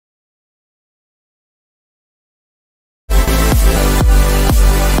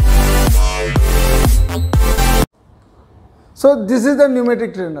So this is the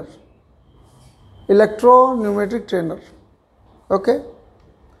pneumatic trainer, electro-pneumatic trainer. Okay.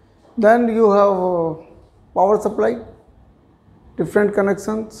 Then you have power supply, different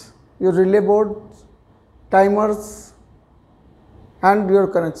connections, your relay boards, timers, and your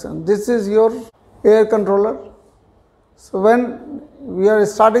connection. This is your air controller. So when we are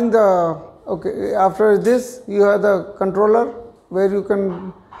starting the, okay, after this you have the controller where you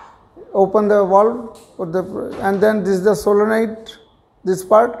can open the valve or the, and then this is the solenoid, this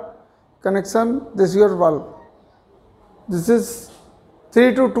part, connection, this is your valve. This is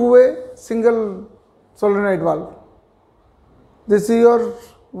 3 to 2-way single solenoid valve. This is your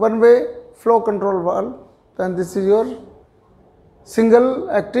one-way flow control valve, and this is your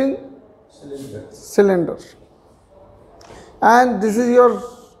single acting cylinder. And this is your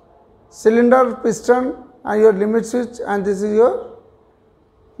cylinder, piston, and your limit switch, and this is your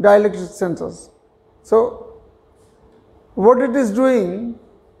dielectric sensors. So what it is doing,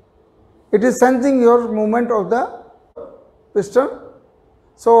 it is sensing your movement of the piston.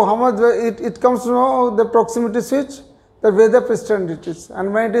 So how much it comes to know the proximity switch, that where the piston it is,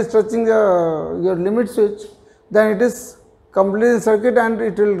 and when it is touching your limit switch, then it is completely circuit and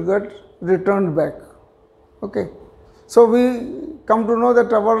it will get returned back. Okay. So we come to know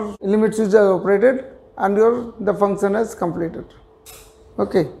that our limit switch is operated and the function is completed.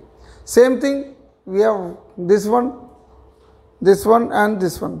 Okay. Same thing, we have this one and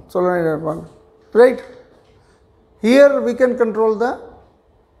this one, solenoid valve, right? Here we can control the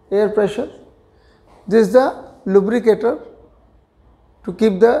air pressure. This is the lubricator to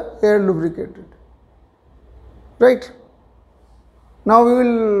keep the air lubricated, right? Now we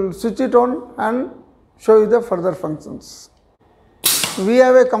will switch it on and show you the further functions. We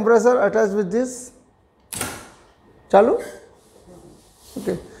have a compressor attached with this. Chalu?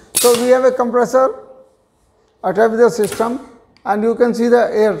 Okay. So we have a compressor attached with the system, and you can see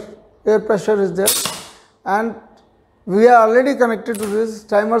the air pressure is there, and we are already connected to this,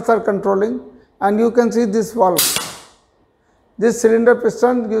 timers are controlling, and you can see this valve. This cylinder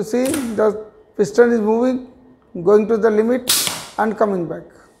piston, you see the piston is moving, going to the limit and coming back,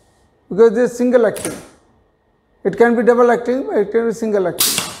 because this is single acting. It can be double acting, but it can be single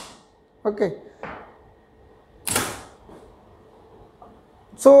acting. Okay.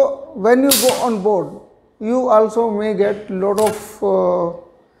 So when you go on board, you also may get lot of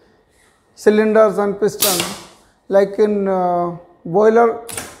cylinders and pistons, like in boiler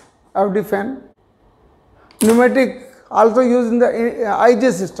FD fan. Pneumatic also used in the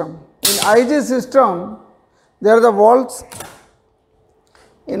IG system. In IG system, there are the valves.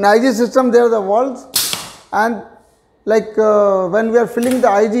 In IG system, there are the valves, and like when we are filling the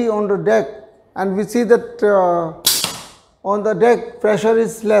IG on the deck, and we see that on the deck pressure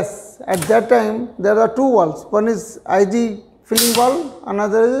is less, at that time there are two valves. One is IG filling valve,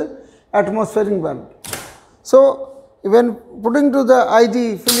 another is atmospheric valve. So when putting to the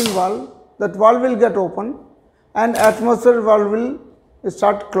IG filling valve, that valve will get open and atmospheric valve will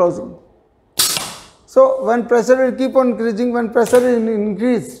start closing. So when pressure will keep on increasing, when pressure is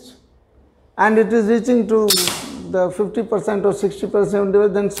increased and it is reaching to the 50% or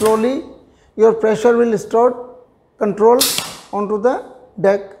 60%, then slowly your pressure will start control onto the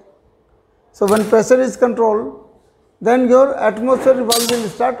deck. So when pressure is controlled, then your atmospheric valve will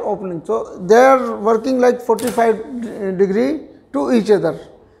start opening. So they are working like 45 degree to each other.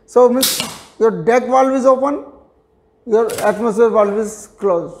 So means your deck valve is open, your atmospheric valve is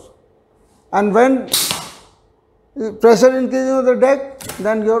closed. And when pressure increases on the deck,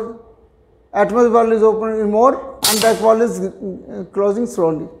 then your atmospheric valve is opening more and deck valve is closing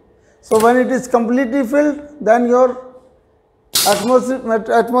slowly. So when it is completely filled, then your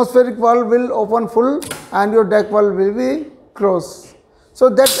atmospheric valve will open full and your deck valve will be closed. So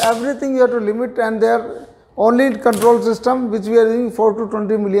that everything you have to limit, and there only control system which we are using 4 to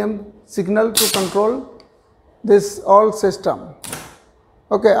 20 milliamp signal to control this all system.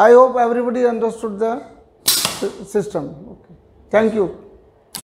 Okay, I hope everybody understood the system. Okay. Thank you.